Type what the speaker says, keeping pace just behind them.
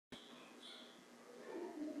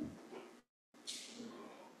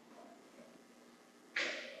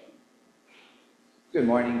Good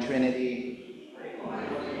morning, Trinity.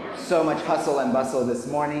 So much hustle and bustle this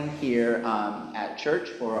morning here at church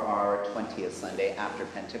for our 20th Sunday after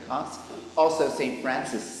Pentecost. Also St.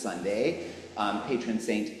 Francis Sunday, patron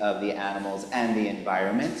saint of the animals and the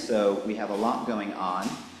environment. So we have a lot going on,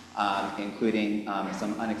 including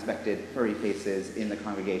some unexpected furry faces in the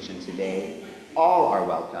congregation today. All are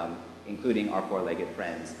welcome, including our four-legged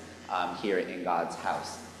friends here in God's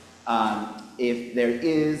house. If there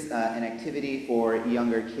is an activity for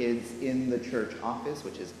younger kids in the church office,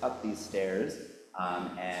 which is up these stairs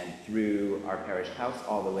and through our parish house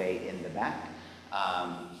all the way in the back,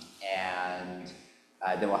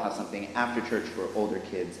 then we'll have something after church for older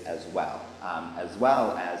kids as well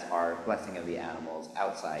as our blessing of the animals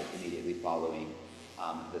outside immediately following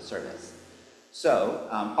the service. So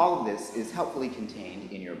all of this is helpfully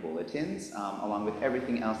contained in your bulletins, along with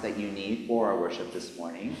everything else that you need for our worship this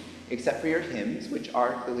morning, except for your hymns, which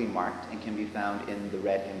are clearly marked and can be found in the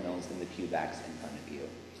red hymnals in the pew backs in front of you.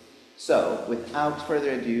 So without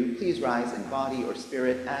further ado, please rise in body or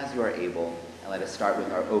spirit as you are able, and let us start with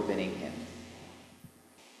our opening hymn.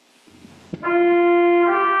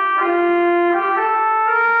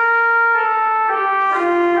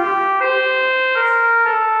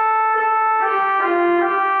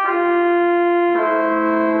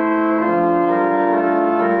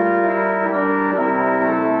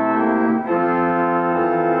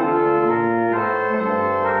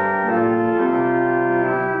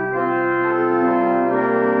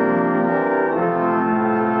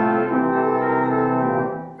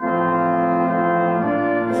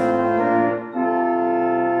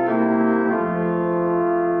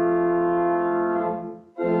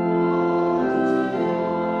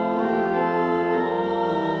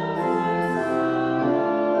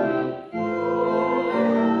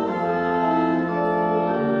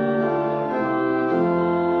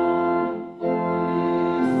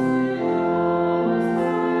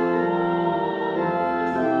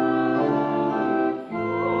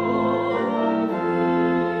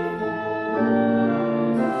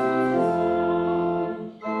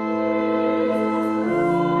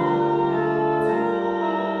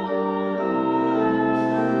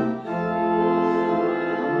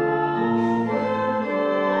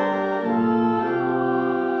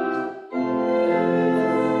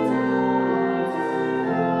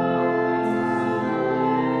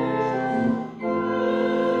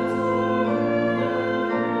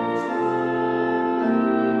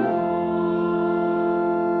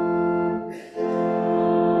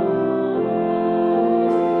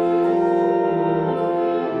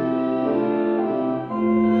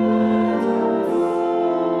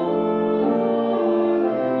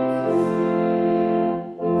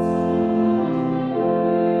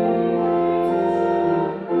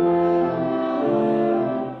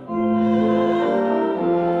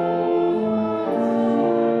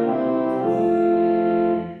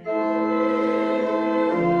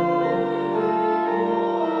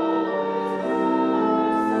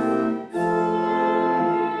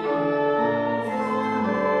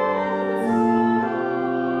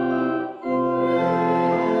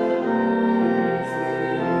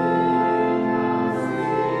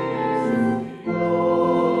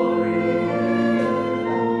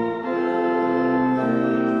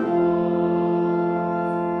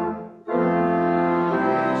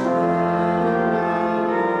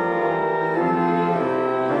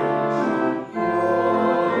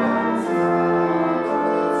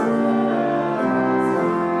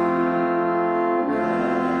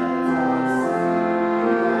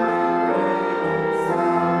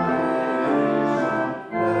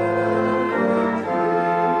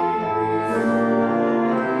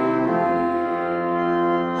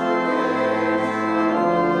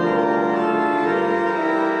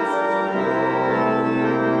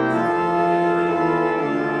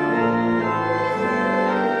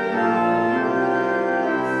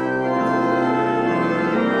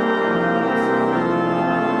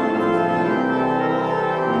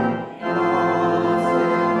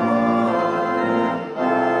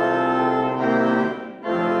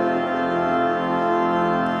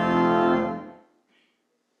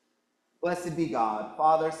 Blessed be God,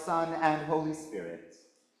 Father, Son, and Holy Spirit.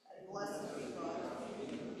 And blessed be God,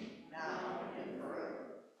 now and forever.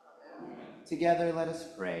 Amen. Together let us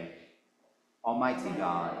pray. Almighty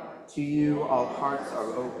God, to you all hearts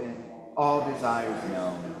are open, all desires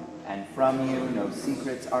known, and from you no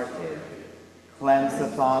secrets are hid. Cleanse the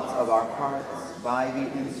thoughts of our hearts by the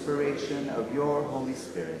inspiration of your Holy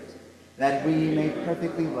Spirit, that we may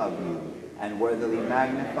perfectly love you and worthily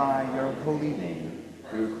magnify your holy name.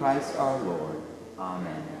 Through Christ our Lord.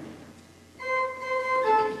 Amen.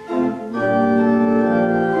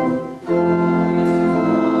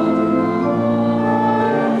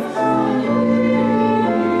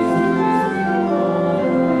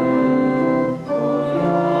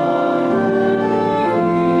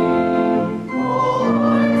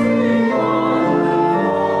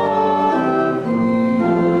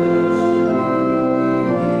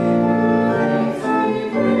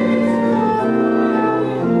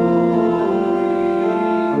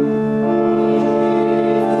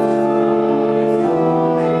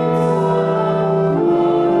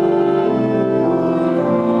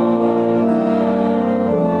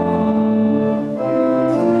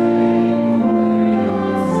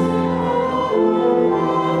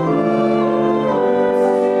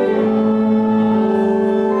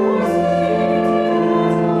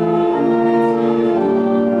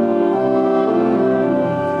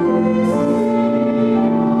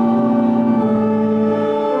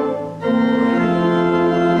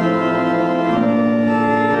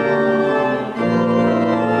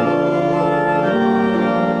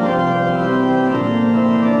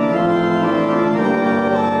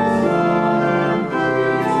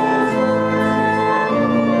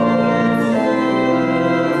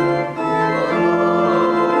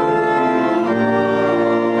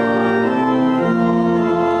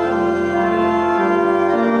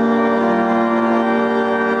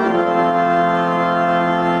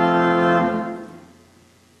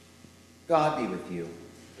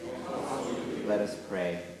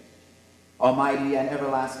 Almighty and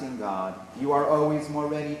everlasting God, you are always more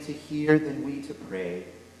ready to hear than we to pray,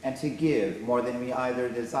 and to give more than we either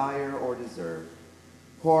desire or deserve.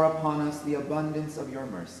 Pour upon us the abundance of your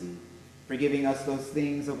mercy, forgiving us those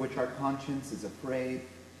things of which our conscience is afraid,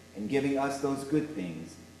 and giving us those good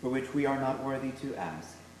things for which we are not worthy to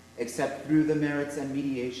ask, except through the merits and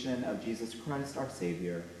mediation of Jesus Christ our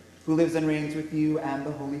Savior, who lives and reigns with you and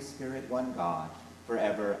the Holy Spirit, one God,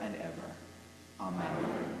 forever and ever. Amen.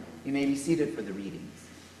 You may be seated for the readings.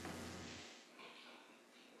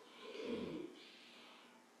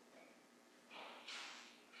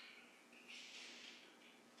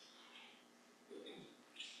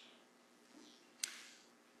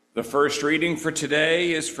 The first reading for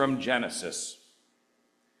today is from Genesis.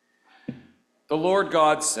 The Lord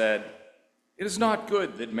God said, "It is not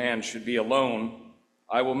good that man should be alone.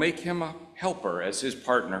 I will make him a helper as his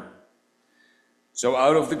partner." So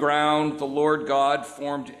out of the ground the Lord God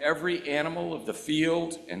formed every animal of the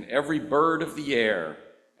field and every bird of the air,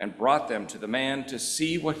 and brought them to the man to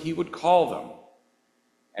see what he would call them.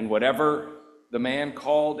 And whatever the man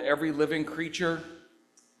called every living creature,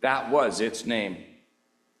 that was its name.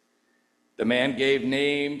 The man gave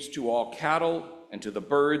names to all cattle, and to the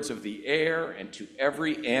birds of the air, and to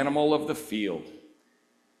every animal of the field.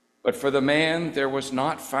 But for the man there was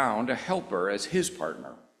not found a helper as his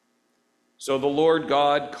partner. So the Lord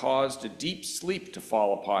God caused a deep sleep to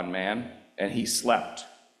fall upon man, and he slept.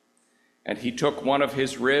 And he took one of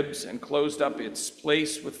his ribs and closed up its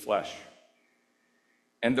place with flesh.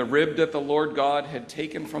 And the rib that the Lord God had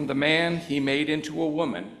taken from the man he made into a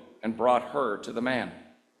woman, and brought her to the man.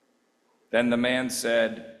 Then the man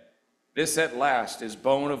said, "This at last is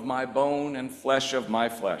bone of my bone and flesh of my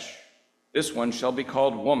flesh. This one shall be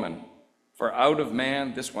called woman, for out of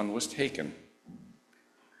man this one was taken."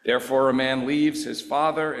 Therefore a man leaves his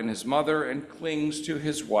father and his mother and clings to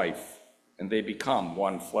his wife, and they become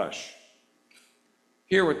one flesh.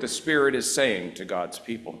 Hear what the Spirit is saying to God's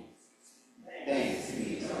people. Thanks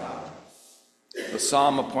be to God. The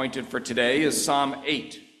psalm appointed for today is Psalm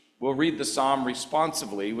 8. We'll read the psalm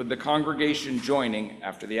responsively with the congregation joining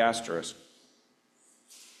after the asterisk.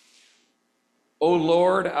 O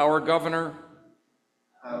Lord, our governor,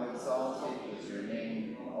 How exalted is your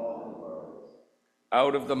name in all the world.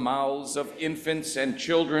 out of the mouths of infants and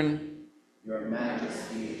children, Your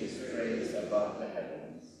majesty is praised above the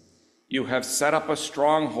heavens. you have set up a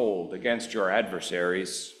stronghold against your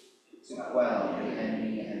adversaries. To quell the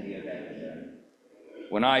enemy and the avenger.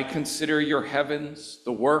 When I consider your heavens,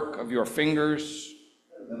 the work of your fingers,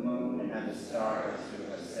 The moon and the stars you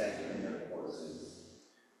have set in their courses.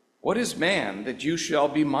 what is man that you shall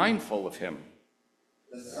be mindful of him?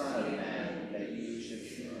 The Son of Man that you should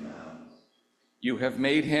seek him out. You have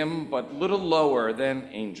made him but little lower than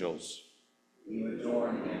angels. You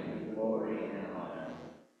adorn him with glory and honor.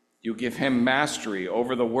 You give him mastery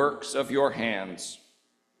over the works of your hands.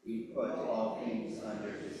 You put all things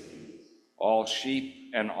under his feet, All sheep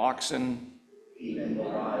and oxen, even the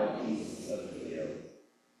wild beasts of the field,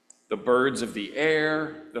 the birds of the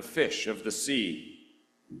air, the fish of the sea.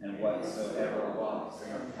 and whatsoever walks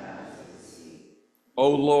in the paths of the sea. O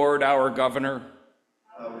Lord, our governor,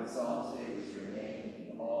 How exalted is your name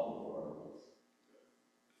in all the world.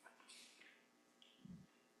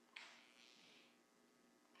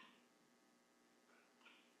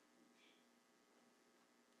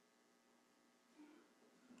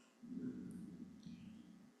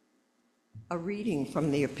 A reading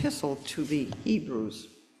from the Epistle to the Hebrews.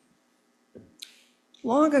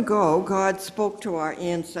 Long ago, God spoke to our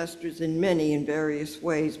ancestors in many and various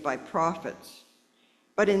ways by prophets.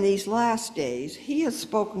 But in these last days, he has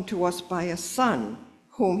spoken to us by a Son,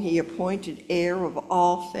 whom he appointed heir of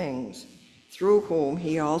all things, through whom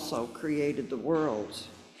he also created the worlds.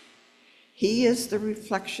 He is the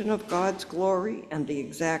reflection of God's glory and the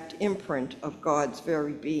exact imprint of God's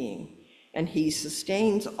very being, and he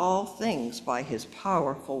sustains all things by his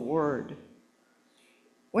powerful word.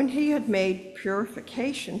 When he had made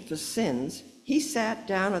purification for sins, he sat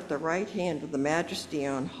down at the right hand of the Majesty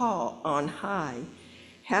on high,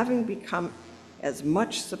 having become as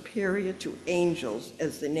much superior to angels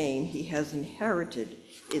as the name he has inherited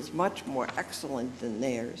is much more excellent than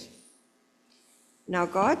theirs. Now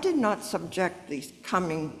God did not subject the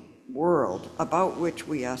coming world about which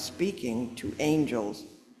we are speaking to angels,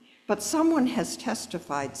 but someone has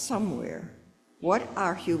testified somewhere. What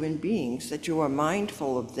are human beings that you are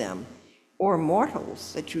mindful of them, or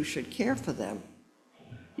mortals that you should care for them?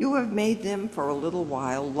 You have made them for a little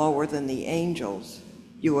while lower than the angels.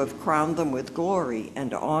 You have crowned them with glory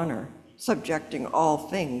and honor, subjecting all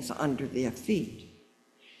things under their feet.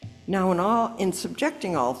 Now, in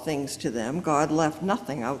subjecting all things to them, God left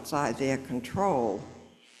nothing outside their control.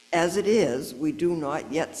 As it is, we do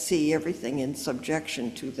not yet see everything in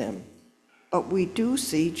subjection to them. But we do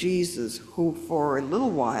see Jesus, who for a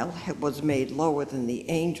little while was made lower than the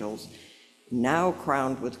angels, now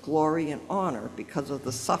crowned with glory and honor because of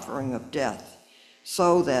the suffering of death,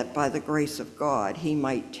 so that by the grace of God he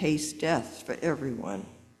might taste death for everyone.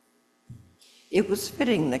 It was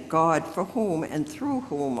fitting that God, for whom and through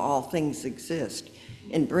whom all things exist,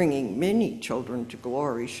 in bringing many children to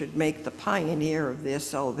glory, should make the pioneer of their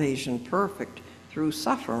salvation perfect through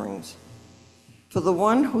sufferings. For the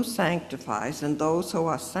one who sanctifies and those who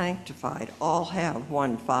are sanctified all have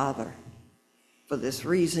one Father. For this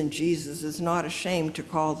reason, Jesus is not ashamed to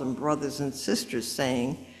call them brothers and sisters,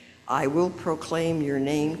 saying, I will proclaim your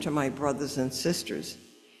name to my brothers and sisters.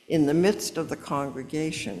 In the midst of the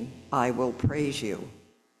congregation, I will praise you.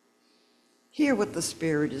 Hear what the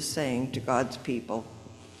Spirit is saying to God's people.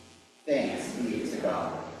 Thanks be to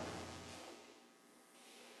God.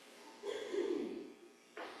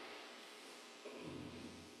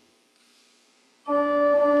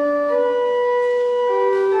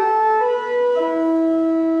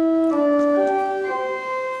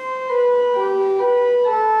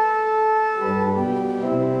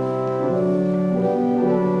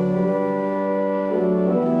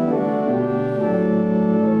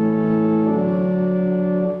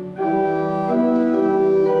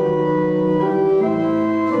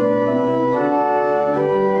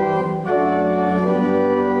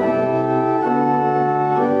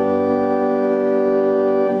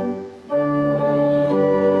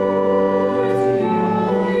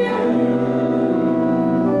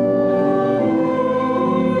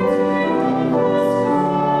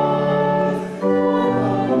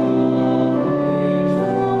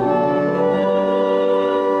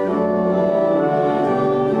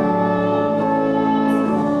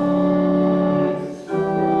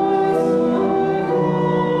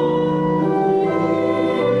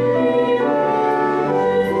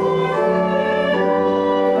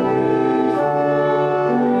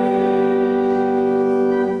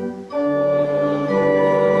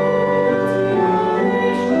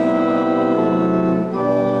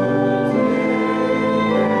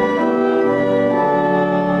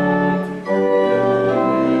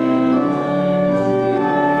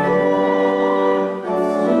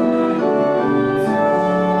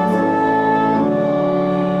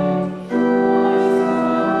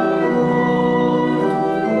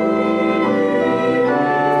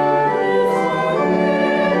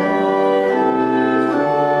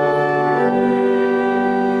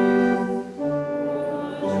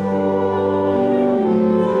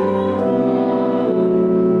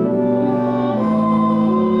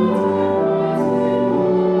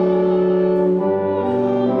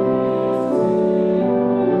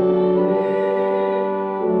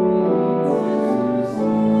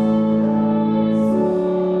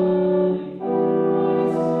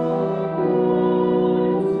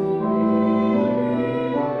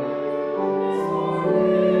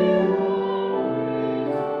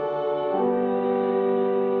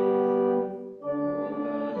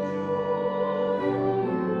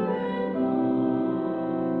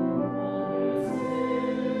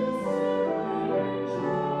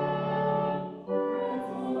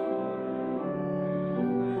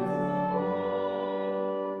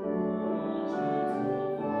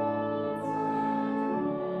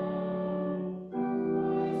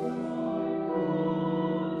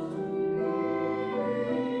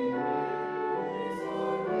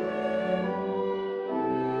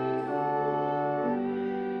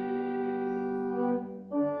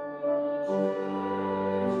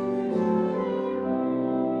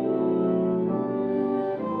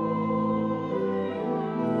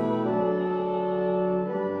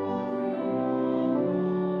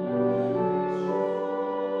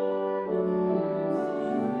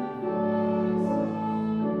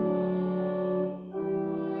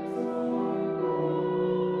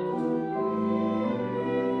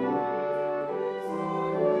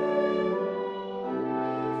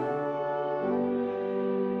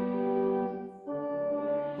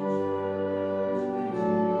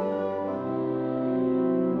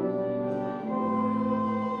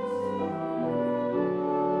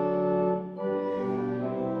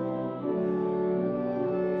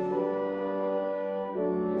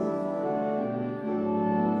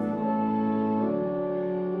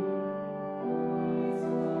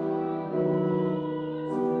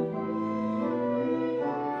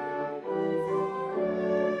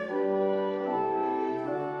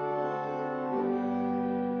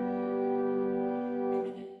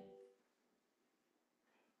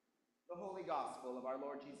 our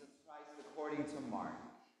Lord Jesus Christ according to Mark.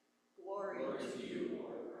 Glory to you,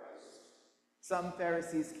 Lord. Some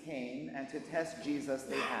Pharisees came, and to test Jesus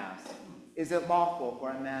they asked, "Is it lawful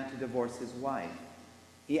for a man to divorce his wife?"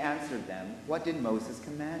 He answered them, "What did Moses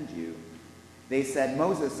command you?" They said,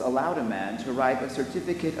 "Moses allowed a man to write a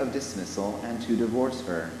certificate of dismissal and to divorce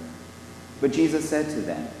her." But Jesus said to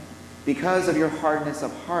them, "Because of your hardness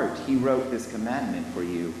of heart, he wrote this commandment for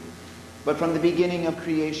you. But from the beginning of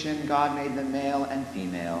creation, God made them male and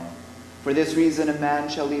female. For this reason, a man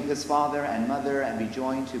shall leave his father and mother and be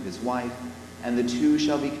joined to his wife, and the two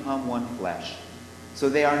shall become one flesh. So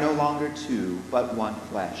they are no longer two, but one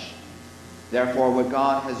flesh. Therefore, what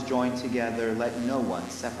God has joined together, let no one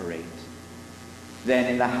separate." Then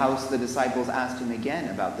in the house the disciples asked him again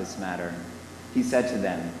about this matter. He said to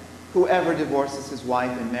them, "Whoever divorces his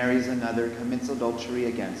wife and marries another commits adultery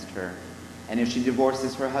against her. And if she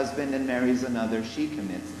divorces her husband and marries another, she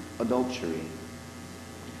commits adultery."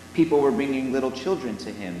 People were bringing little children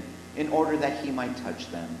to him in order that he might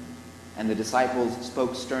touch them. And the disciples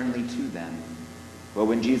spoke sternly to them. But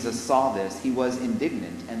when Jesus saw this, he was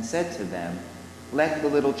indignant and said to them, "Let the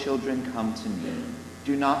little children come to me.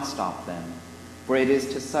 Do not stop them, for it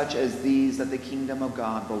is to such as these that the kingdom of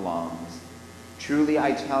God belongs. Truly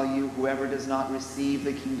I tell you, whoever does not receive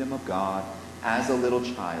the kingdom of God as a little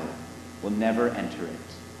child will never enter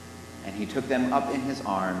it." And he took them up in his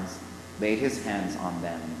arms, laid his hands on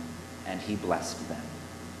them, and he blessed them.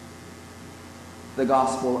 The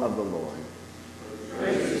Gospel of the Lord.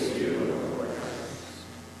 Praise to you, Lord.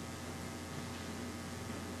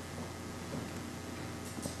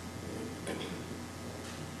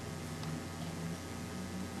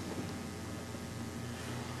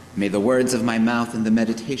 May the words of my mouth and the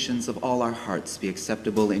meditations of all our hearts be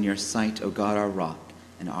acceptable in your sight, O God, our rock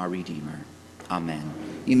and our Redeemer. Amen.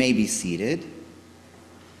 You may be seated.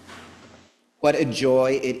 What a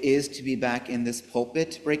joy it is to be back in this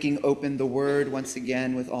pulpit, breaking open the Word once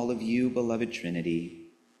again with all of you, beloved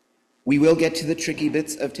Trinity. We will get to the tricky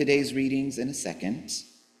bits of today's readings in a second.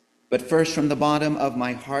 But first, from the bottom of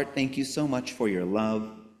my heart, thank you so much for your love,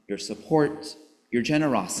 your support, your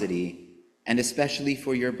generosity, and especially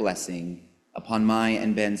for your blessing upon my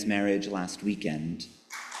and Ben's marriage last weekend.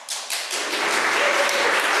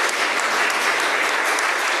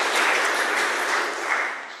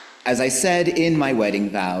 As I said in my wedding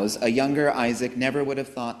vows, a younger Isaac never would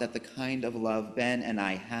have thought that the kind of love Ben and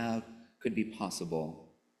I have could be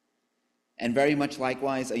possible. And very much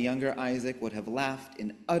likewise, a younger Isaac would have laughed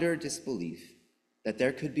in utter disbelief that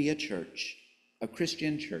there could be a church, a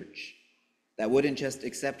Christian church, that wouldn't just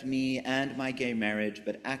accept me and my gay marriage,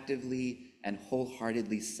 but actively and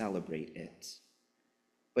wholeheartedly celebrate it.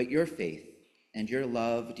 But your faith and your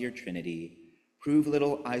love, dear Trinity, prove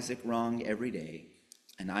little Isaac wrong every day,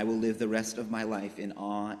 and I will live the rest of my life in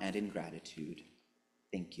awe and in gratitude.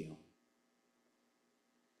 Thank you.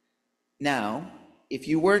 Now, if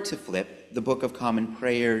you were to flip the Book of Common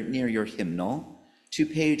Prayer near your hymnal to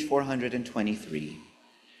page 423,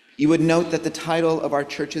 you would note that the title of our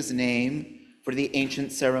church's name for the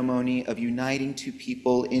ancient ceremony of uniting two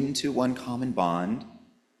people into one common bond,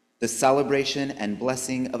 the celebration and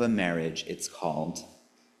blessing of a marriage, it's called.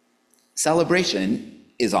 Celebration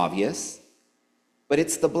is obvious, but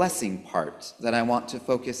it's the blessing part that I want to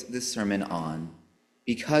focus this sermon on,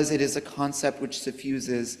 because it is a concept which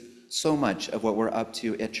suffuses so much of what we're up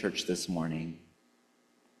to at church this morning.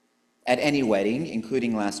 At any wedding,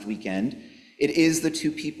 including last weekend, it is the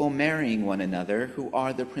two people marrying one another who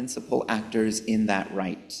are the principal actors in that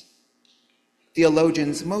rite.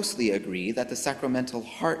 Theologians mostly agree that the sacramental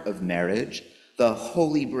heart of marriage, the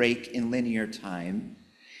holy break in linear time,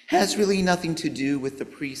 has really nothing to do with the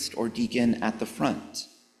priest or deacon at the front,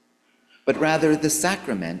 but rather the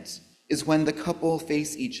sacrament is when the couple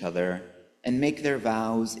face each other and make their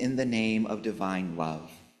vows in the name of divine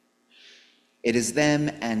love. It is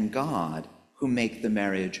them and God who make the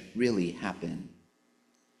marriage really happen.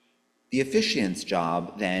 The officiant's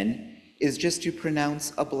job, then, is just to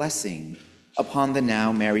pronounce a blessing upon the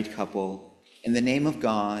now married couple in the name of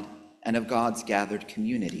God and of God's gathered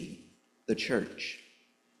community, the church.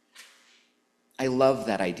 I love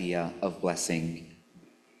that idea of blessing.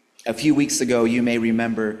 A few weeks ago, you may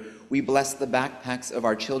remember, we blessed the backpacks of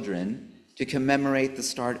our children to commemorate the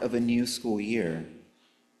start of a new school year.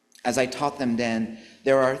 As I taught them then,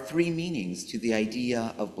 there are three meanings to the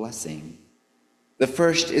idea of blessing. The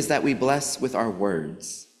first is that we bless with our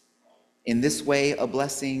words. In this way, a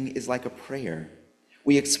blessing is like a prayer.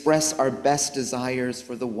 We express our best desires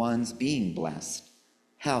for the ones being blessed: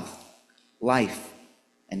 health, life,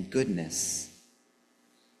 and goodness.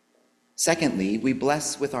 Secondly, we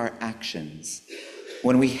bless with our actions.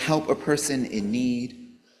 When we help a person in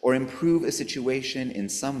need or improve a situation in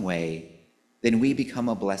some way, then we become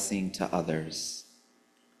a blessing to others.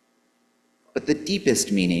 But the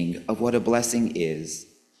deepest meaning of what a blessing is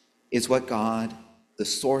what God, the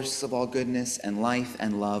source of all goodness and life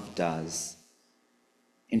and love, does.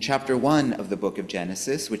 In chapter 1 of the book of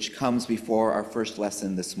Genesis, which comes before our first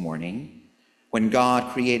lesson this morning, when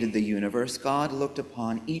God created the universe, God looked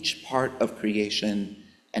upon each part of creation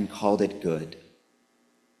and called it good.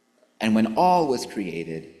 And when all was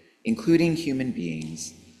created, including human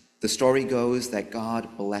beings, the story goes that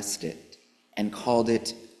God blessed it and called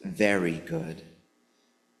it very good.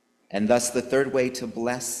 And thus the third way to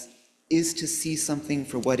bless is to see something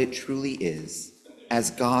for what it truly is, as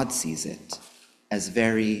God sees it, as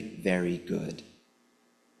very, very good.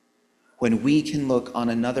 When we can look on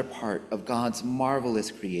another part of God's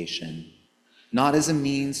marvelous creation, not as a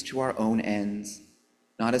means to our own ends,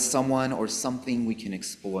 not as someone or something we can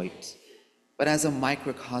exploit, but as a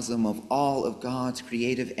microcosm of all of God's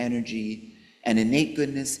creative energy and innate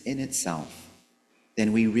goodness in itself,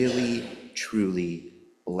 then we really, truly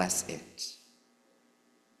bless it.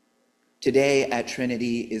 Today at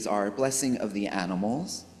Trinity is our blessing of the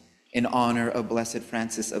animals in honor of Blessed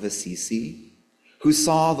Francis of Assisi, who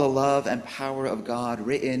saw the love and power of God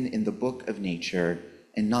written in the book of nature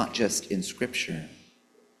and not just in Scripture.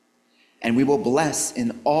 And we will bless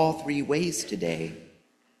in all three ways today.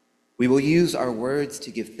 We will use our words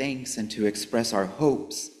to give thanks and to express our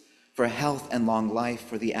hopes for health and long life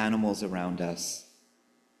for the animals around us.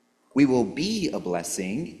 We will be a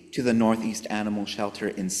blessing to the Northeast Animal Shelter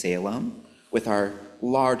in Salem with our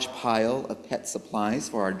large pile of pet supplies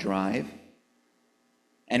for our drive.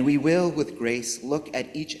 And we will, with grace, look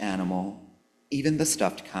at each animal, even the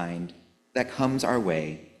stuffed kind, that comes our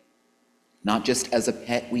way, not just as a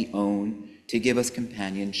pet we own to give us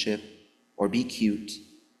companionship or be cute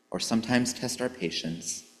or sometimes test our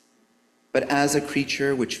patience, but as a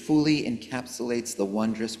creature which fully encapsulates the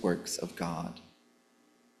wondrous works of God.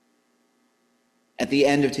 At the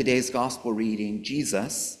end of today's gospel reading,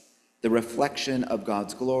 Jesus, the reflection of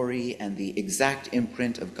God's glory and the exact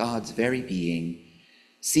imprint of God's very being,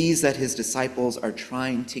 sees that his disciples are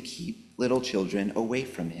trying to keep little children away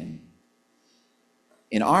from him.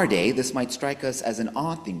 In our day, this might strike us as an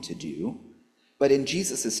odd thing to do, but in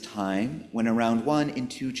Jesus' time, when around 1 in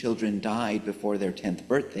 2 children died before their 10th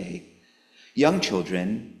birthday, young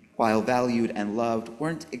children, while valued and loved,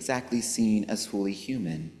 weren't exactly seen as fully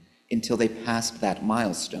human until they passed that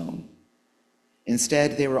milestone.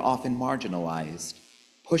 Instead, they were often marginalized,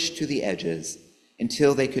 pushed to the edges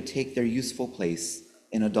until they could take their useful place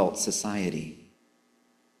in adult society.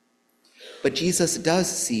 But Jesus does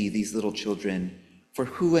see these little children for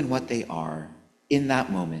who and what they are in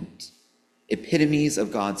that moment, epitomes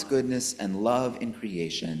of God's goodness and love in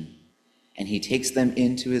creation, and he takes them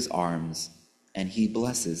into his arms and he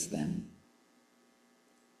blesses them.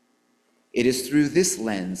 It is through this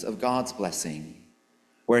lens of God's blessing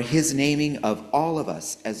where his naming of all of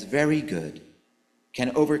us as very good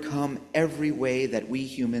can overcome every way that we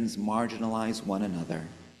humans marginalize one another.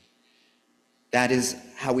 That is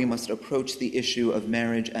how we must approach the issue of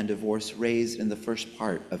marriage and divorce raised in the first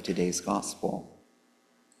part of today's gospel.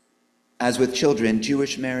 As with children,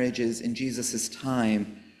 Jewish marriages in Jesus'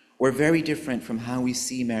 time were very different from how we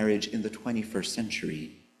see marriage in the 21st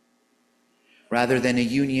century. Rather than a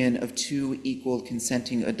union of 2 equal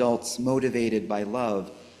consenting adults motivated by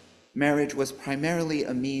love, marriage was primarily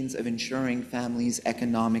a means of ensuring families'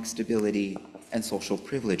 economic stability and social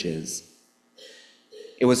privileges.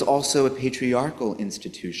 It was also a patriarchal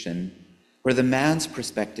institution where the man's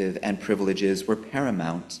perspective and privileges were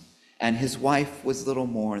paramount, and his wife was little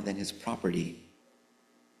more than his property.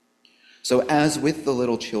 So as with the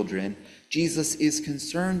little children, Jesus is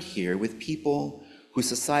concerned here with people whose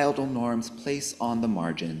societal norms place on the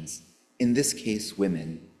margins, in this case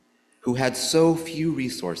women, who had so few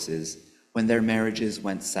resources when their marriages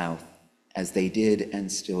went south, as they did and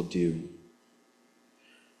still do.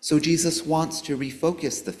 So Jesus wants to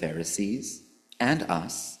refocus the Pharisees and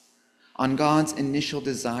us on God's initial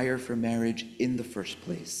desire for marriage in the first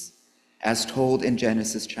place, as told in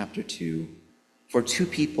Genesis chapter 2, for 2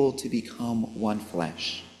 people to become one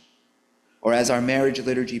flesh. Or as our marriage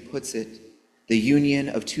liturgy puts it, the union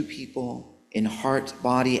of 2 people in heart,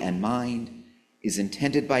 body, and mind is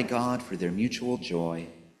intended by God for their mutual joy,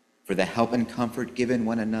 for the help and comfort given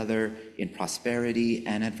one another in prosperity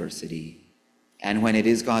and adversity, and when it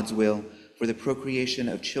is God's will, for the procreation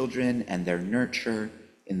of children and their nurture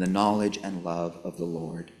in the knowledge and love of the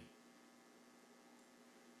Lord.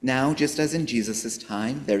 Now, just as in Jesus'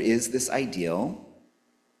 time, there is this ideal,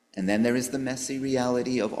 And then there is the messy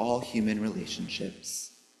reality of all human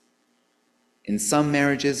relationships. In some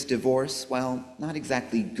marriages, divorce, while not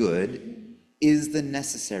exactly good, is the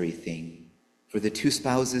necessary thing for the two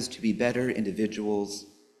spouses to be better individuals,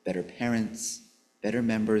 better parents, better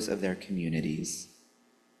members of their communities.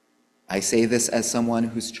 I say this as someone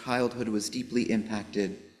whose childhood was deeply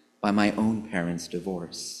impacted by my own parents'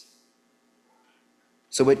 divorce.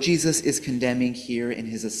 So what Jesus is condemning here in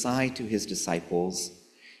his aside to his disciples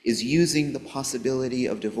is using the possibility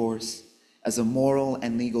of divorce as a moral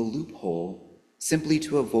and legal loophole simply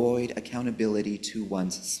to avoid accountability to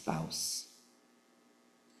one's spouse.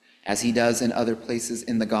 As he does in other places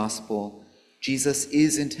in the gospel, Jesus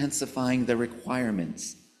is intensifying the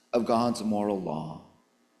requirements of God's moral law.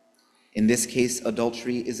 In this case,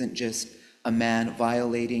 adultery isn't just a man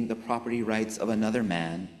violating the property rights of another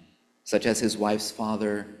man, such as his wife's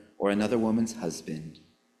father or another woman's husband,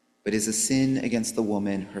 but is a sin against the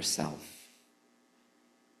woman herself.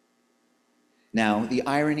 Now, the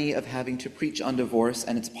irony of having to preach on divorce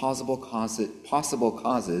and its possible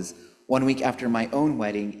causes 1 week after my own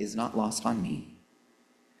wedding is not lost on me,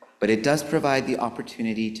 but it does provide the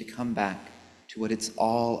opportunity to come back to what it's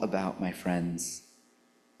all about, my friends: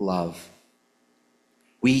 love.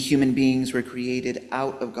 We human beings were created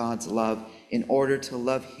out of God's love in order to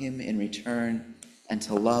love him in return and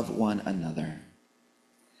to love one another.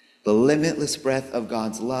 The limitless breadth of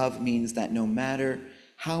God's love means that no matter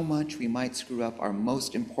how much we might screw up our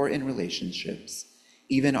most important relationships,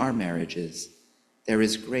 even our marriages, there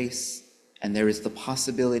is grace and there is the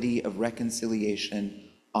possibility of reconciliation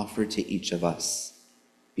offered to each of us,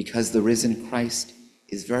 because the risen Christ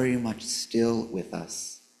is very much still with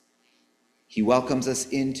us. He welcomes us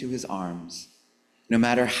into his arms, no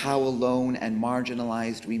matter how alone and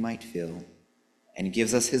marginalized we might feel, and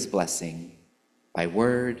gives us his blessing by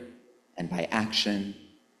word and by action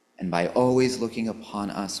and by always looking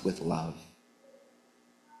upon us with love.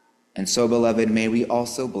 And so, beloved, may we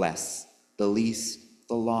also bless the least,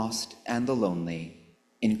 the lost, and the lonely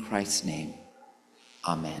in Christ's name.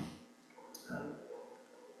 Amen.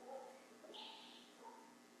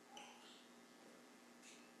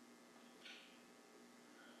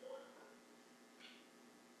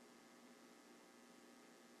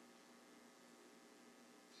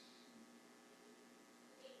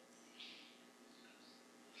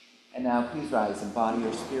 And now please rise in body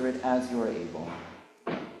or spirit as you are able.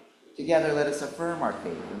 Together let us affirm our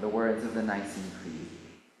faith in the words of the Nicene Creed.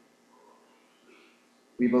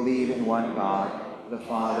 We believe in one God, the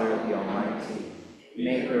Father, the Almighty,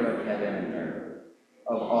 maker of heaven and earth,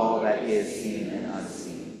 of all that is seen and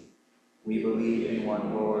unseen. We believe in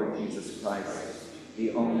one Lord Jesus Christ,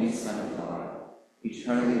 the only Son of God,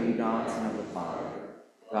 eternally begotten of the Father,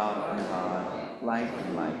 God from God, light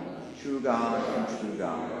from light, true God from true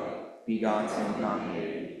God, begotten, not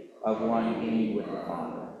made, of one being with the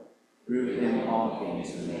Father. Through him all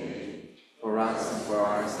things were made. For us and for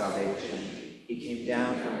our salvation, he came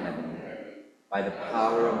down from heaven. By the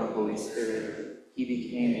power of the Holy Spirit, he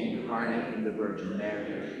became incarnate in the Virgin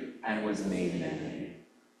Mary and was made man.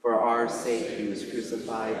 For our sake, he was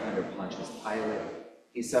crucified under Pontius Pilate.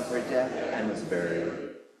 He suffered death and was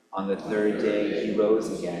buried. On the third day, he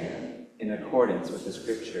rose again, in accordance with the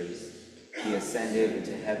Scriptures. He ascended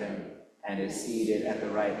into heaven and is seated at the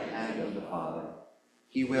right hand of the Father.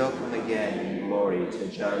 He will come again in glory to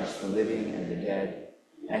judge the living and the dead,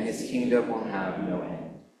 and his kingdom will have no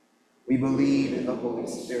end. We believe in the Holy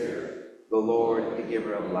Spirit, the Lord, the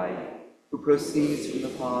giver of life, who proceeds from the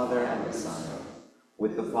Father and the Son.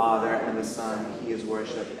 With the Father and the Son, he is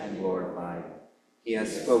worshipped and glorified. He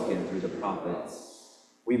has spoken through the prophets.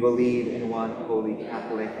 We believe in one holy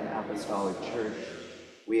Catholic and Apostolic Church.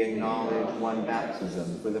 We acknowledge one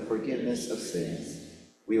baptism for the forgiveness of sins.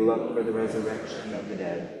 We look for the resurrection of the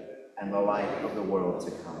dead and the life of the world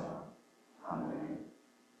to come. Amen.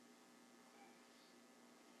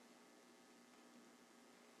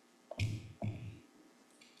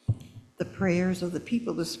 The prayers of the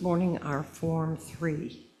people this morning are Form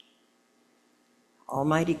 3.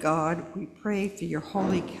 Almighty God, we pray for your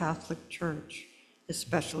holy Catholic Church,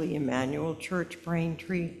 especially Emmanuel Church,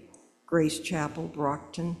 Braintree, Grace Chapel,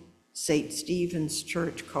 Brockton, St. Stephen's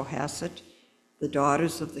Church, Cohasset, the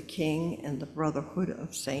Daughters of the King, and the Brotherhood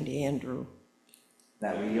of St. Andrew.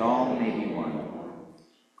 That we all may be one.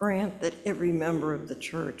 Grant that every member of the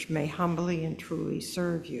church may humbly and truly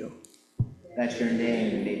serve you. That your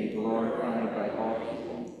name may be glorified by all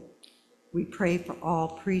people. We pray for all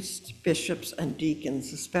priests, bishops, and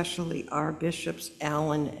deacons, especially our bishops,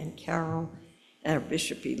 Alan and Carol, and our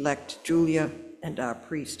bishop-elect, Julia, and our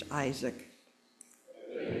priest, Isaac.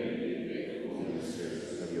 Of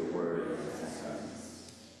your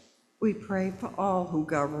We pray for all who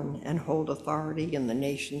govern and hold authority in the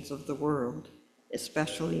nations of the world,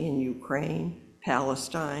 especially in Ukraine,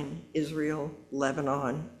 Palestine, Israel,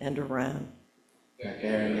 Lebanon, and Iran. That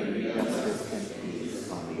there may be justice and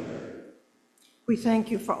peace on the earth. We thank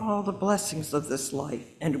you for all the blessings of this life,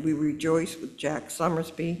 and we rejoice with Jack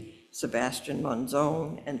Summersby, Sebastian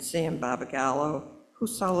Monzone, and Sam Babagallo, who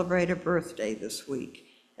celebrate a birthday this week,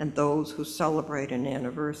 and those who celebrate an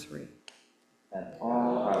anniversary. That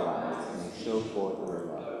all our lives may show forth your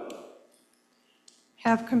love.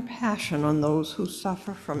 Have compassion on those who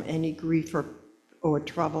suffer from any grief or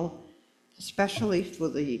trouble, especially for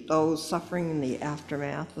those suffering in the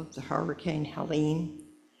aftermath of the Hurricane Helene,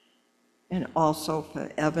 and also for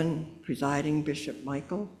Evan, Presiding Bishop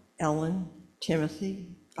Michael, Ellen,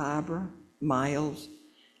 Timothy, Barbara, Miles,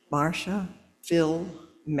 Marcia, Phil,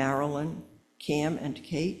 Marilyn, Cam and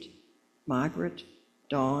Kate, Margaret,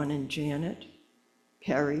 Dawn and Janet,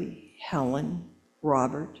 Perry, Helen,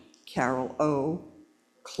 Robert, Carol O.,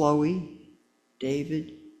 Chloe,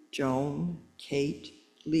 David, Joan, Kate,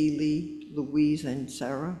 Lily, Louise, and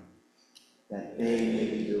Sarah. That they may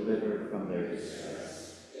be delivered from their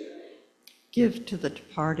distress. Give to the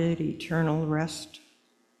departed eternal rest.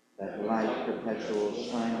 That light perpetual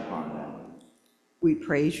shine upon them. We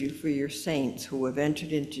praise you for your saints who have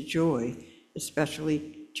entered into joy,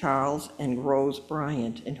 especially Charles and Rose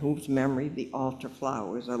Bryant, in whose memory the altar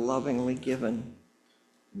flowers are lovingly given.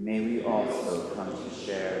 May we also come to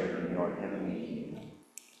share in your heavenly kingdom.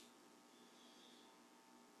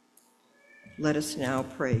 Let us now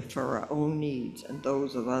pray for our own needs and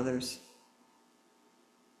those of others.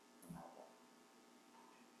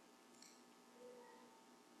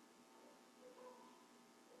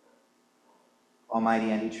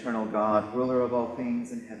 Almighty and eternal God, ruler of all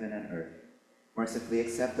things in heaven and earth, mercifully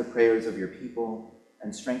accept the prayers of your people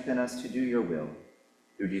and strengthen us to do your will.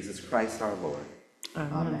 Through Jesus Christ our Lord.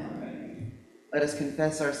 Amen. Amen. Let us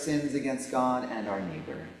confess our sins against God and our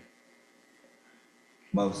neighbor.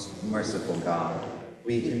 Most merciful God,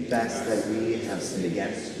 we confess that we have sinned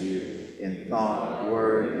against you in thought,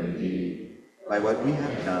 word, and deed, by what we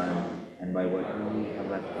have done and by what we have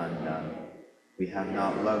left undone. We have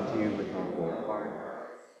not loved you with our whole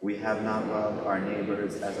heart. We have not loved our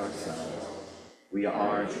neighbors as ourselves. We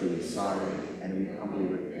are truly sorry, and we humbly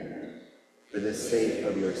repent. For the sake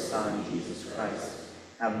of your Son, Jesus Christ,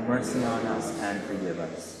 have mercy on us and forgive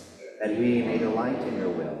us, that we may delight in your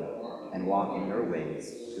will and walk in your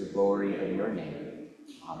ways to the glory of your name.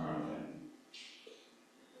 Amen.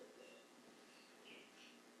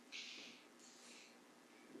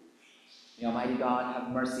 May Almighty God have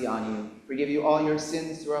mercy on you, forgive you all your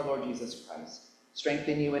sins through our Lord Jesus Christ,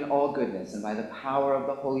 strengthen you in all goodness, and by the power of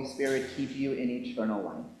the Holy Spirit keep you in eternal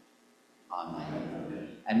life.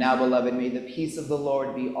 Amen. And now, beloved, may the peace of the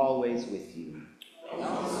Lord be always with you. And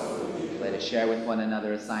also, let us share with one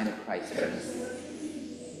another a sign of Christ's peace.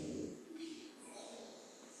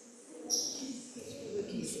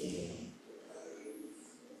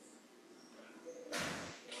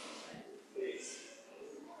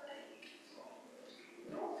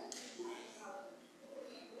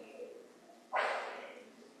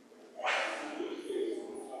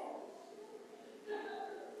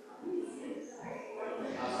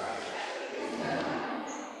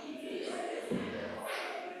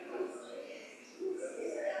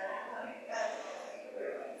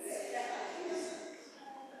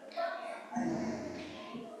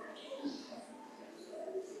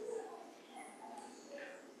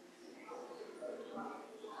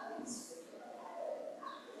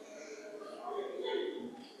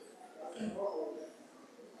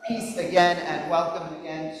 Peace again, and welcome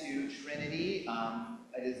again to Trinity.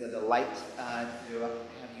 It is a delight to have you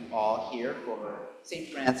all here for St.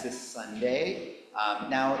 Francis Sunday.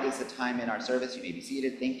 Now is the time in our service. You may be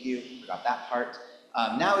seated. Thank you. Forgot that part.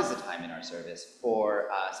 Now is the time in our service for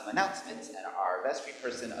some announcements, and our vestry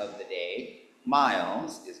person of the day,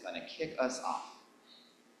 Miles, is going to kick us off.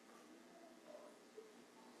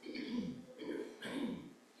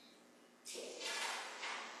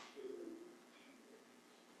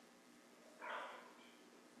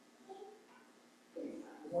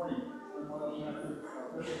 Good morning. I'm Miles Matthews. Our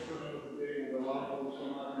first person of the day with a lot of folks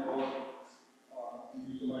who not know to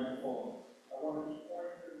use the microphone. I wanted to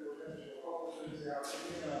point your attention to a couple of things that are in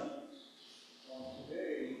the announcements.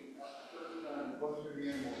 Today, after church time, the bus to the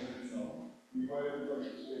animal show. We invite everybody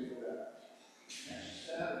to stay for that. Next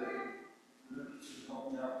Saturday, we're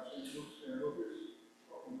helping out St. Luke's and Lucas,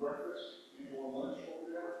 cooking breakfast and or lunch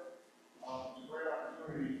over there. It's a great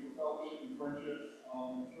opportunity for fellowship and friendship.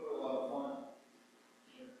 It's really a lot of fun.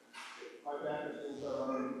 My back is a little better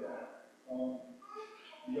underneath that.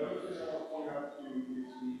 The other thing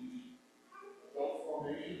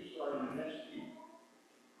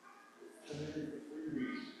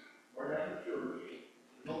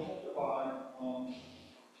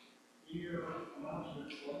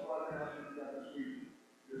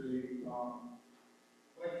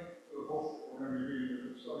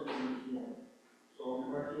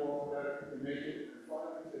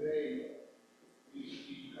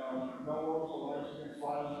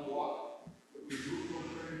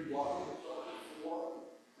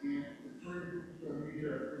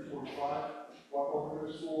 5, walk over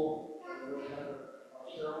to the school, and we'll have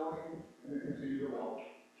a ceremony, and then continue to walk.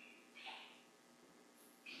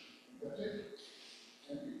 That's it.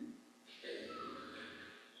 Thank you.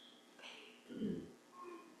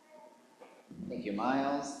 Thank you,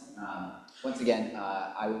 Miles. Once again,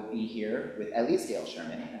 I will be here with at least Dale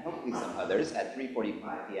Sherman and hopefully some others at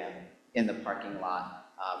 3:45 p.m. in the parking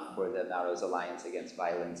lot for the Melrose Alliance Against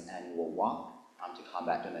Violence annual walk to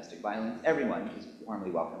combat domestic violence. Everyone is warmly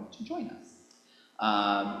welcome to join us.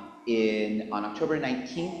 On October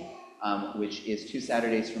 19th, which is 2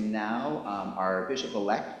 Saturdays from now, our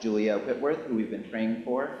Bishop-elect, Julia Whitworth, who we've been praying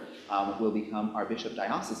for, will become our Bishop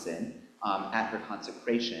Diocesan at her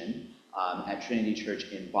consecration at Trinity Church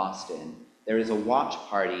in Boston. There is a watch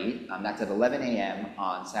party, that's at 11 a.m.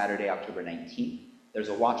 on Saturday, October 19th. There's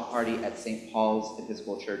a watch party at St. Paul's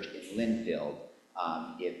Episcopal Church in Linfield,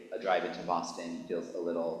 if a drive into Boston feels a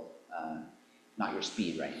little not your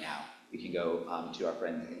speed right now. You can go to our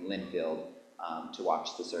friends in Linfield to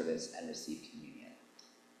watch the service and receive communion.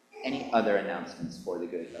 Any other announcements for the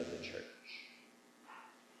good of the church?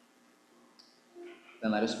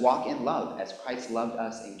 Then let us walk in love as Christ loved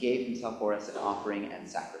us and gave himself for us an offering and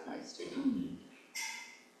sacrifice to him.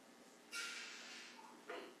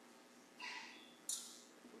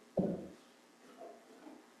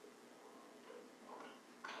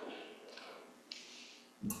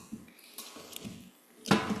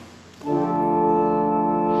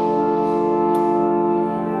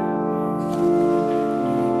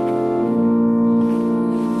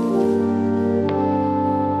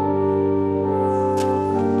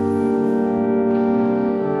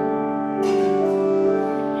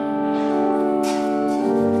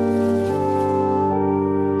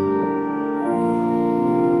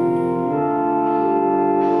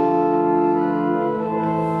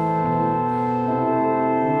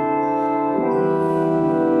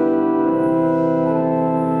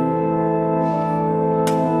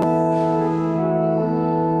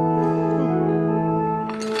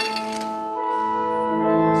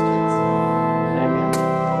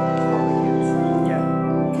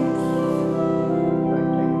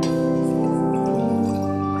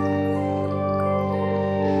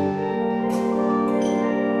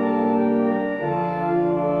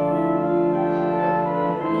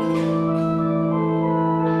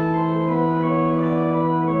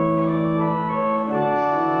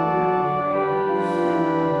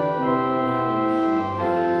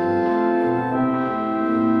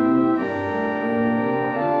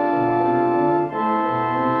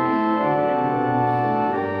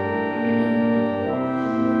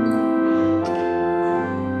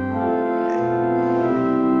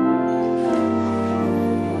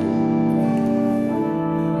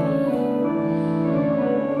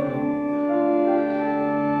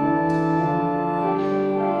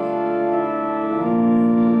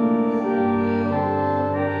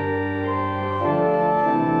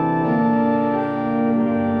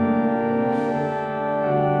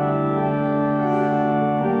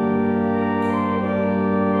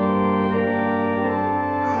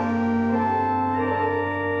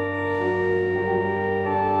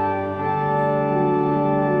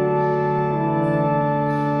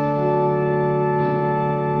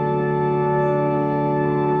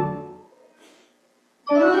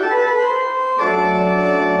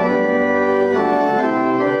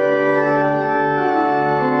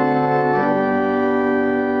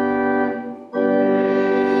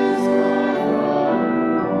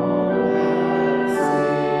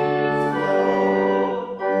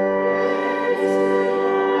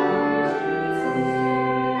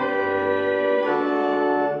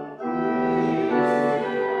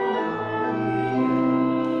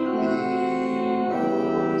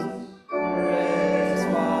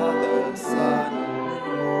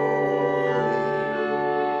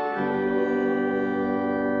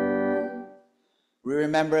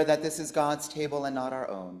 Remember that this is God's table and not our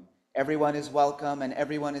own. Everyone is welcome and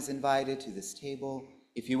everyone is invited to this table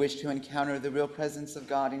if you wish to encounter the real presence of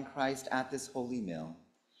God in Christ at this holy meal.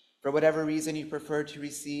 For whatever reason you prefer to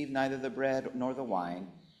receive neither the bread nor the wine,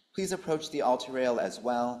 please approach the altar rail as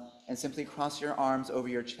well and simply cross your arms over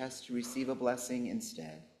your chest to receive a blessing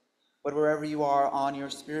instead. But wherever you are on your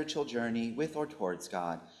spiritual journey with or towards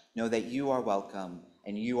God, know that you are welcome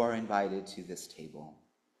and you are invited to this table.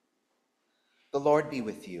 The Lord be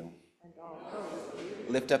with you. And also with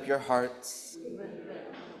you. Lift up your hearts.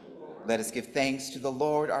 Let us give thanks to the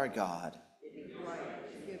Lord our God. It is right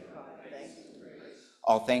to give God thanks and praise.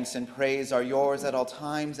 All thanks and praise are yours at all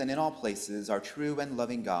times and in all places, our true and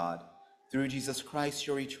loving God. Through Jesus Christ,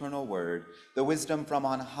 your eternal word, the wisdom from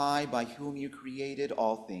on high by whom you created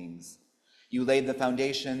all things. You laid the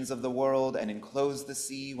foundations of the world and enclosed the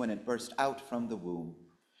sea when it burst out from the womb.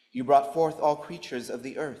 You brought forth all creatures of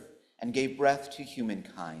the earth and gave breath to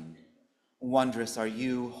humankind. Wondrous are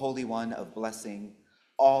you, Holy One of blessing.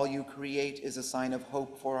 All you create is a sign of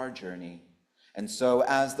hope for our journey. And so,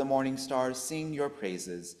 as the morning stars sing your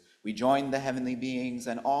praises, we join the heavenly beings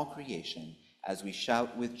and all creation as we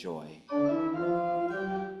shout with joy. Holy,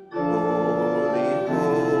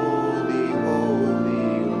 holy,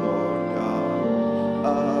 holy, Lord God,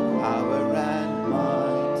 of power and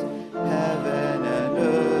might, heaven and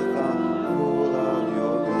earth are full of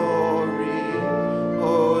your glory.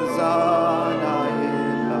 Hosanna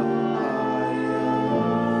in the highest.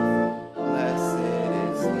 Blessed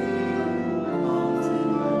is he who comes in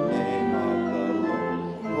the name of the Lord.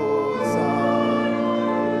 Hosanna.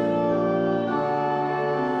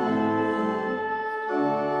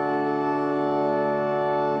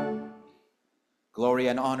 Glory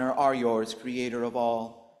and honor are yours, Creator of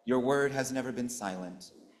all. Your word has never been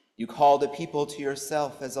silent. You called a people to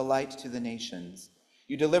yourself as a light to the nations.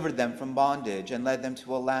 You delivered them from bondage and led them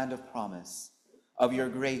to a land of promise. Of your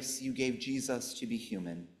grace, you gave Jesus to be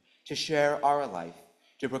human, to share our life,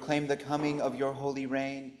 to proclaim the coming of your holy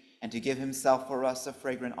reign, and to give himself for us a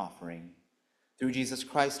fragrant offering. Through Jesus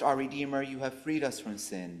Christ, our Redeemer, you have freed us from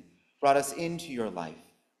sin, brought us into your life,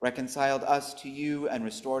 reconciled us to you, and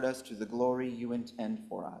restored us to the glory you intend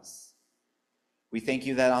for us. We thank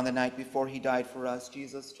you that on the night before he died for us,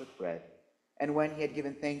 Jesus took bread, and when he had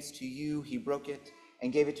given thanks to you, he broke it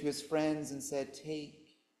and gave it to his friends and said,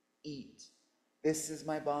 "Take, eat. This is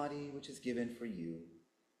my body, which is given for you.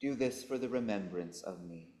 Do this for the remembrance of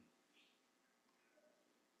me."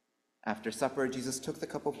 After supper, Jesus took the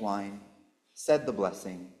cup of wine, said the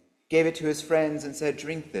blessing, gave it to his friends, and said,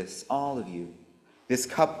 "Drink this, all of you. This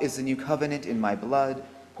cup is the new covenant in my blood,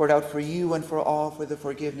 poured out for you and for all for the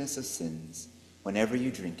forgiveness of sins. Whenever you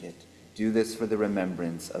drink it, do this for the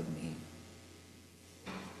remembrance of me."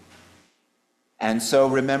 And so,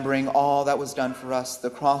 remembering all that was done for us, the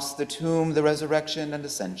cross, the tomb, the resurrection, and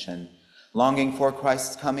ascension, longing for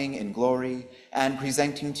Christ's coming in glory, and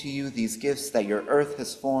presenting to you these gifts that your earth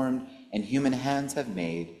has formed and human hands have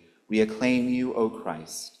made, we acclaim you, O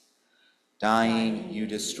Christ. Dying, you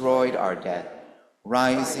destroyed our death.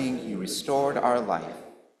 Rising, you restored our life.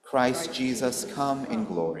 Christ Jesus, come in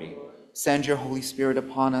glory. Send your Holy Spirit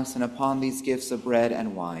upon us and upon these gifts of bread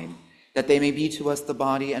and wine, that they may be to us the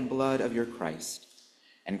body and blood of your Christ.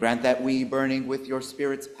 And grant that we, burning with your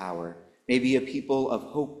Spirit's power, may be a people of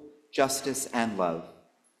hope, justice, and love.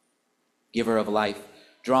 Giver of life,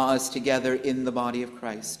 draw us together in the body of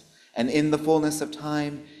Christ, and in the fullness of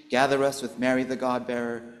time, gather us with Mary the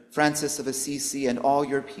God-bearer, Francis of Assisi, and all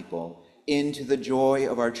your people, into the joy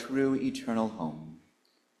of our true eternal home.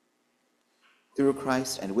 Through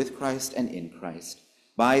Christ, and with Christ, and in Christ,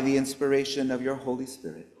 by the inspiration of your Holy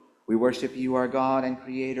Spirit, we worship you, our God and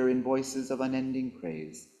Creator, in voices of unending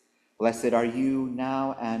praise. Blessed are you,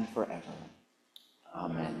 now and forever.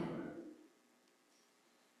 Amen.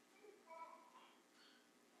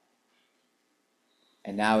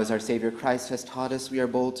 And now, as our Savior Christ has taught us, we are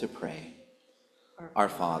bold to pray. Our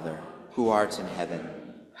Father, who art in heaven,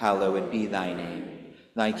 hallowed be thy name.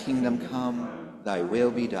 Thy kingdom come, thy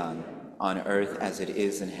will be done, on earth as it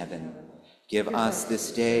is in heaven. Give us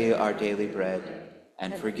this day our daily bread,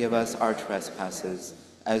 and forgive us our trespasses,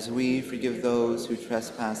 as we forgive those who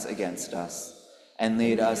trespass against us. And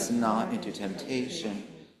lead us not into temptation,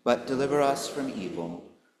 but deliver us from evil.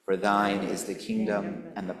 For thine is the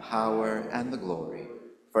kingdom, and the power, and the glory,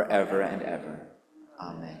 forever and ever.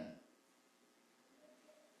 Amen.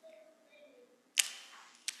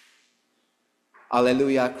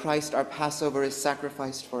 Alleluia, Christ our Passover is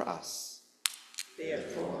sacrificed for us.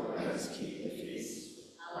 Therefore, let us keep the feast.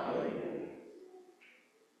 Alleluia.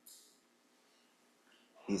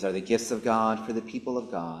 These are the gifts of God for the people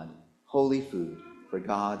of God, holy food for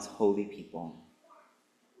God's holy people.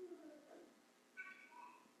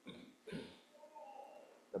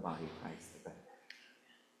 The body of Christ, the bread.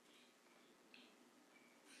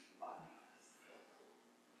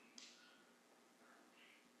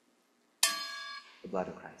 The blood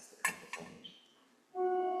of Christ, the cup of salvation.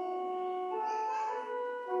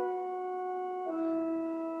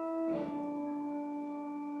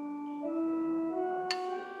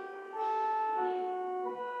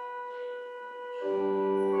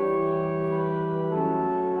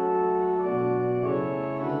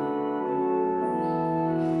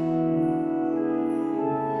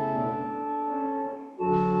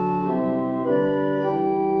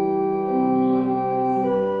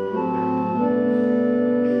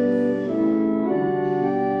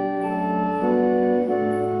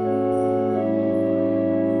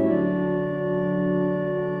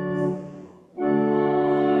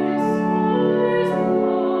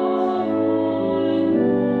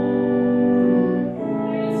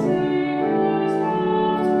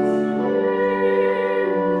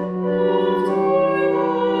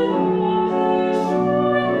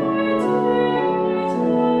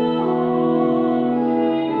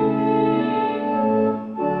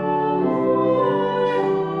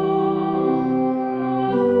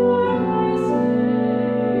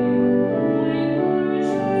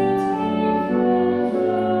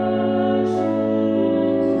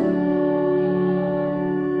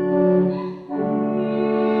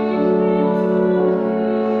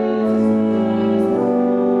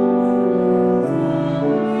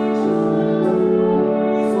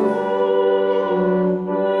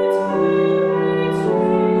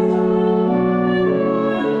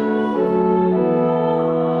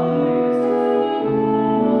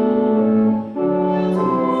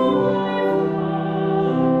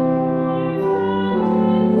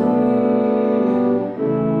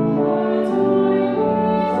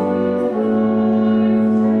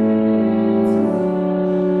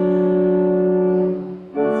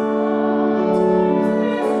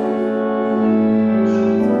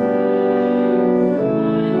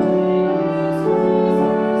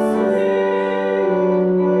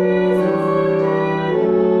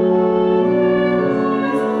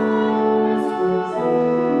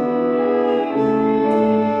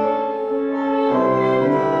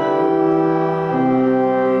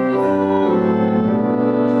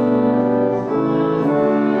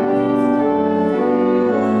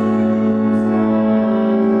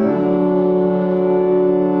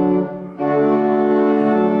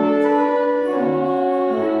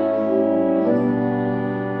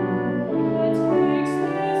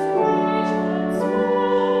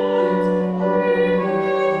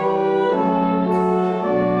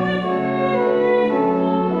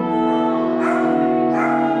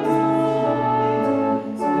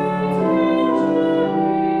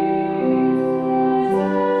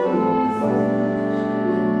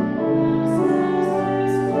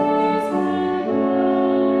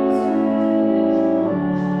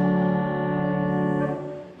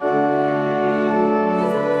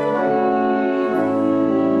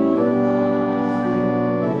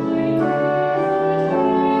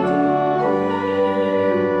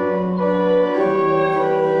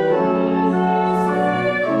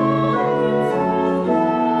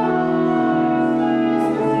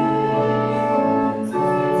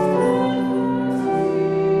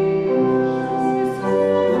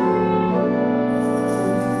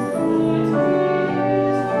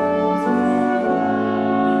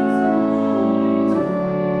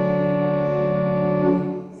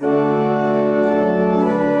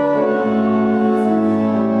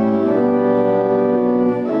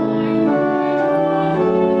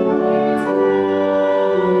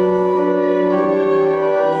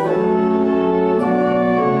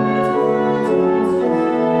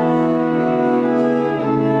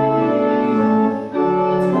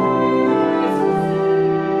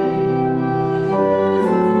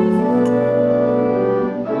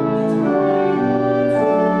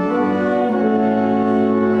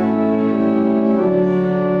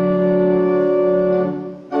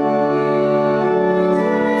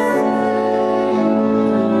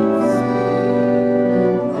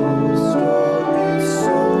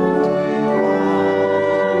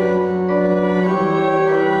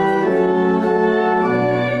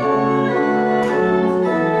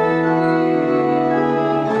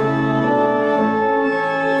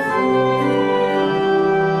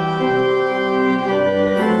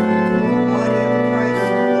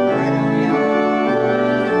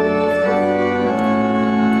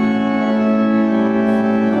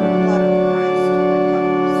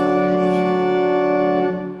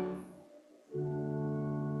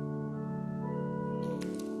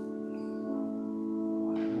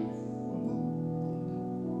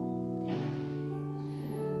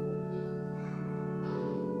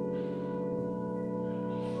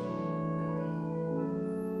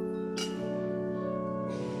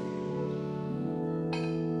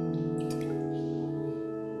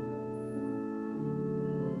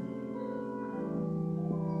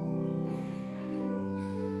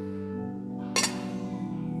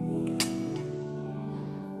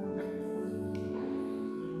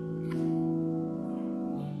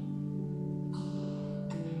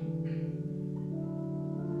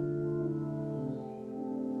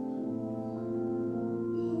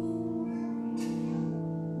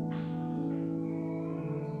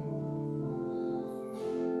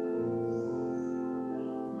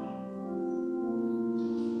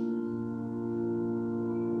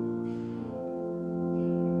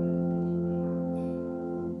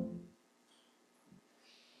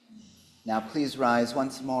 Now please rise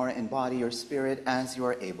once more in body or spirit as you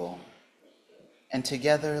are able. And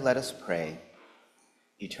together let us pray.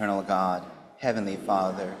 Eternal God, Heavenly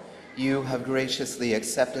Father, you have graciously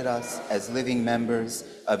accepted us as living members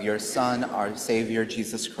of your Son, our Savior,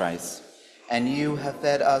 Jesus Christ, and you have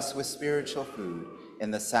fed us with spiritual food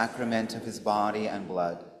in the sacrament of his body and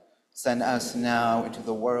blood. Send us now into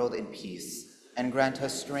the world in peace, and grant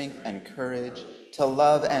us strength and courage to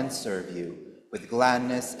love and serve you with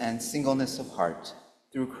gladness and singleness of heart,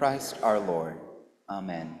 through Christ our Lord.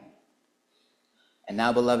 Amen. And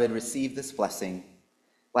now, beloved, receive this blessing.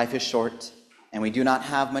 Life is short, and we do not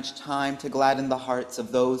have much time to gladden the hearts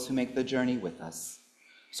of those who make the journey with us.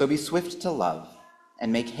 So be swift to love,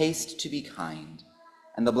 and make haste to be kind.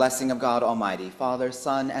 And the blessing of God Almighty, Father,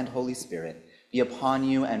 Son, and Holy Spirit, be upon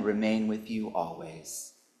you and remain with you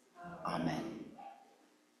always. Amen.